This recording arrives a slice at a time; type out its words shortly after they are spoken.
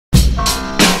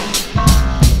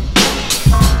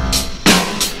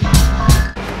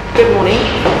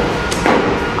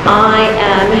I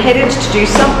am headed to do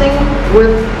something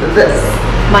with this,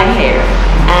 my hair,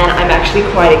 and I'm actually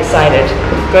quite excited.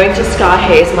 Going to Sky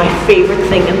Hair is my favorite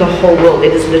thing in the whole world.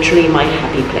 It is literally my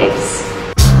happy place.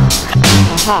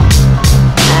 Aha,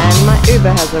 and my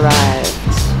Uber has arrived.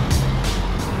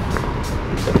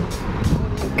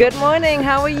 Good morning,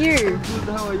 how are you? Good,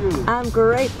 how are you? I'm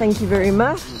great, thank you very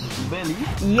much. Belly?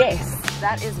 Yes,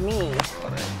 that is me.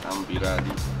 Alright, I'm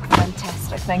Biradi.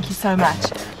 Fantastic, thank you so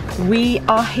much. We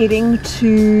are heading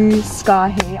to Sky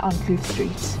Hair on Kloof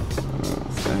Street.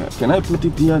 Can I put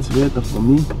it here? It's better for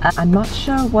me. I'm not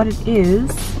sure what it is.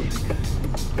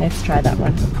 Let's try that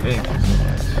one. Okay.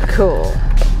 Cool.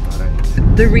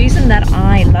 The reason that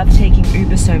I love taking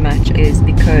Uber so much is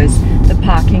because the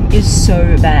parking is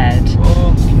so bad.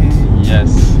 Okay,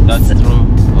 yes, that's true.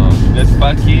 Get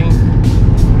parking,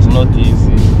 it's not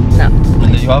easy. No.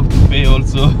 And you have to pay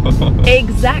also.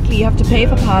 Exactly, you have to pay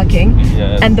for parking.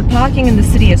 Yes. And the parking in the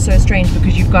city is so strange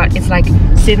because you've got, it's like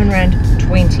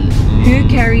R7.20. Who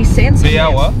carries cents? Per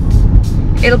hour?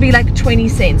 It'll be like 20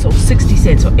 cents or 60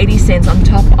 cents or 80 cents on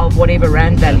top of whatever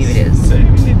rand value it is.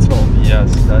 7 minutes home,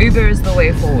 yes. Uber is the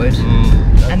way forward.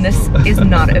 And this is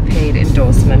not a paid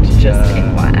endorsement, just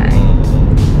FYI.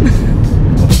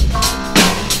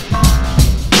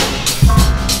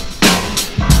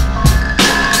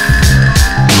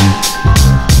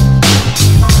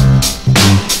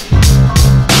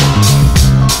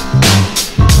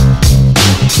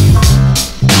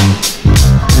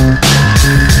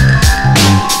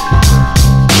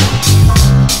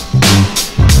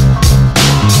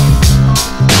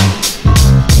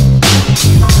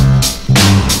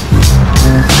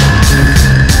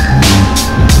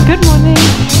 Good morning.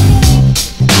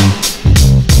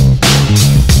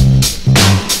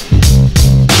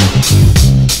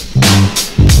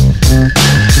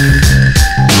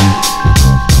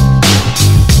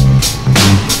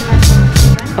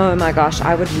 Oh my gosh,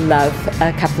 I would love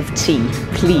a cup of tea,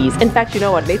 please. In fact, you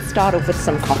know what? Let's start off with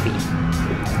some coffee.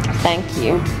 Thank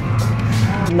you.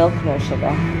 Milk, no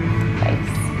sugar. Thanks.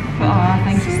 Oh,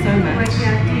 thank you so much.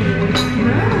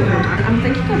 No, I'm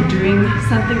thinking of doing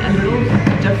something a little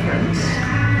different,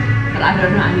 but I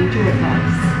don't know, I need your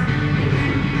advice.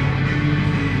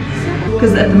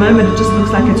 Because at the moment it just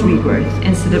looks like it's regrowth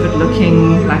instead of it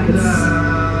looking like it's,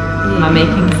 am I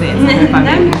making sense? I hope I'm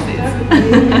making sense.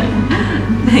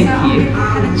 Thank you.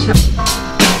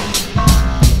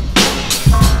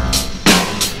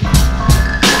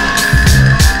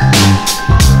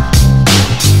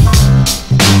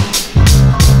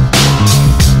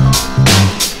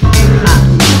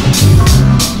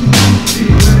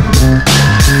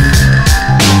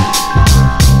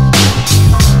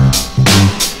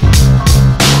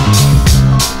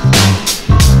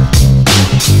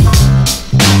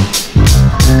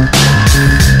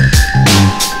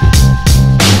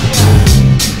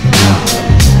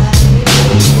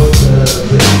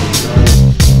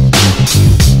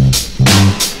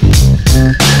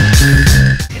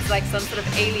 Like some sort of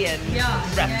alien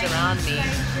wrapped around me.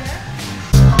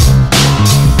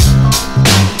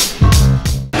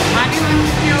 Why do you want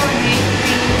to feel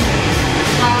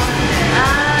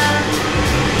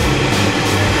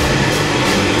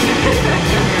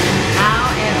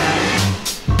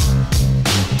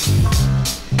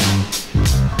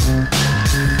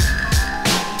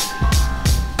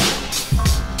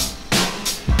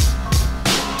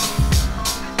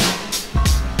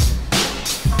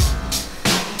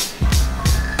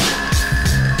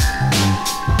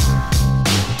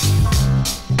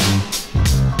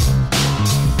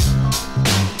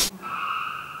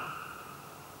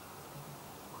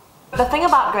The thing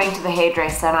about going to the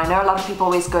hairdresser, and I know a lot of people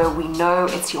always go, we know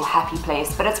it's your happy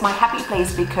place, but it's my happy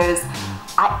place because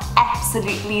I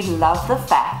absolutely love the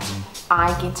fact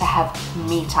I get to have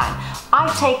me time.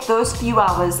 I take those few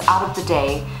hours out of the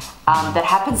day that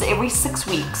happens every 6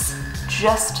 weeks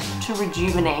just to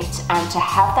rejuvenate and to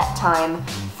have that time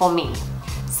for me.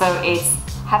 So it's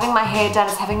having my hair done,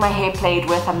 it's having my hair played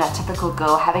with, I'm that typical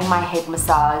girl, having my head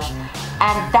massage.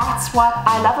 And that's what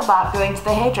I love about going to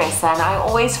the hairdresser, and I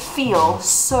always feel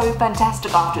so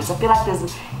fantastic afterwards. I feel like there's an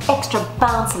extra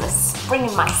bounce and a spring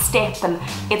in my step, and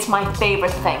it's my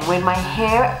favorite thing. When my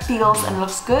hair feels and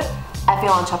looks good, I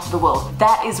feel on top of the world.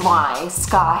 That is why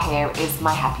Sky Hair is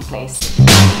my happy place.